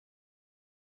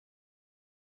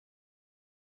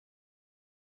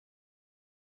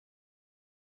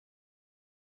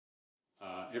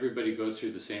everybody goes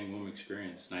through the same womb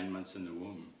experience, 9 months in the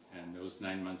womb, and those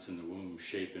 9 months in the womb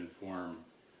shape and form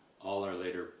all our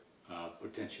later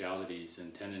potentialities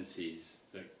and tendencies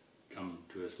that come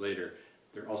to us later.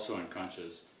 They're also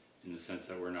unconscious in the sense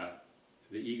that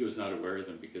the ego's not aware of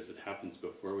them because it happens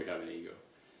before we have an ego.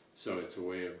 So it's a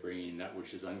way of bringing that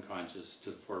which is unconscious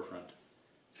to the forefront.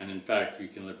 And in fact, you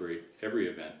can liberate every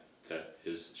event that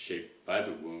is shaped by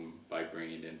the womb by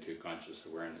bringing it into conscious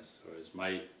awareness. So as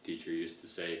my teacher used to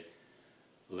say,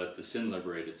 let the sin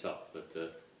liberate itself, let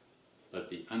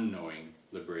the unknowing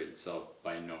liberate itself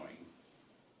by knowing.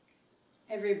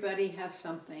 Everybody has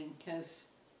something, because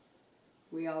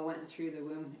we all went through the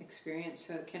womb experience,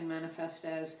 so it can manifest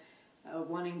as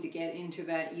wanting to get into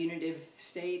that unitive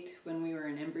state when we were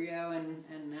an embryo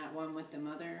and at one with the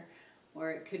mother,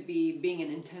 or it could be being an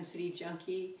intensity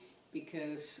junkie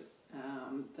because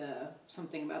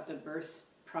something about the birth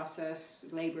process,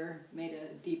 labor, made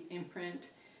a deep imprint.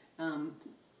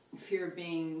 Fear of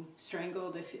being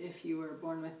strangled if you were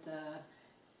born with the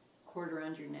cord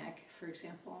around your neck, for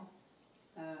example.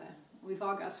 We've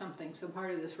all got something, so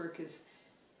part of this work is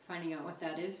finding out what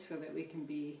that is so that we can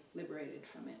be liberated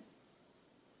from it.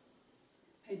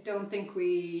 I don't think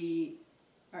we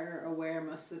are aware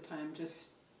most of the time just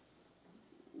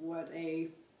what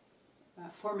a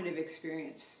formative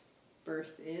experience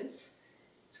birth is.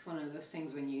 It's one of those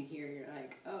things when you hear, you're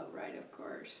like, oh, right, of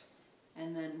course.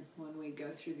 And then when we go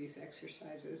through these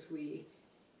exercises, we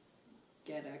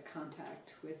get a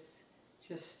contact with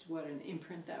just what an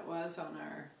imprint that was on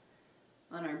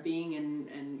our being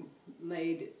and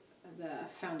laid the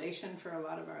foundation for a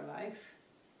lot of our life.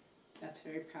 That's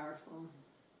very powerful.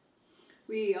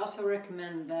 We also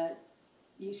recommend that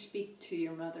you speak to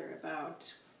your mother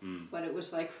about what it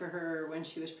was like for her when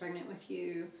she was pregnant with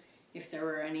you, if there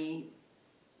were any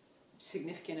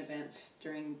significant events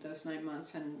during those 9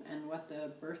 months, and what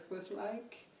the birth was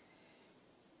like.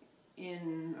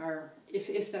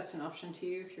 If that's an option to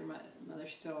you, if your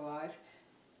mother's still alive.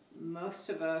 Most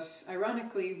of us,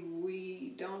 ironically,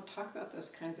 we don't talk about those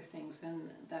kinds of things, and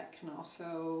that can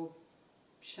also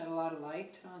shed a lot of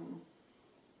light on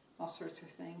all sorts of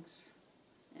things.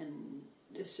 And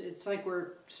it's like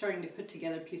we're starting to put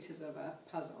together pieces of a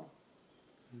puzzle,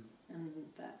 and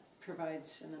that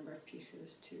provides a number of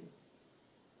pieces too.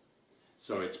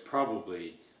 So it's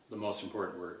probably the most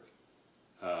important work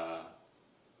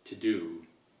to do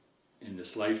in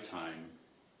this lifetime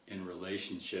in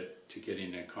relationship to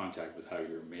getting in contact with how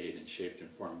you're made and shaped and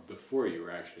formed before you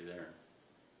were actually there.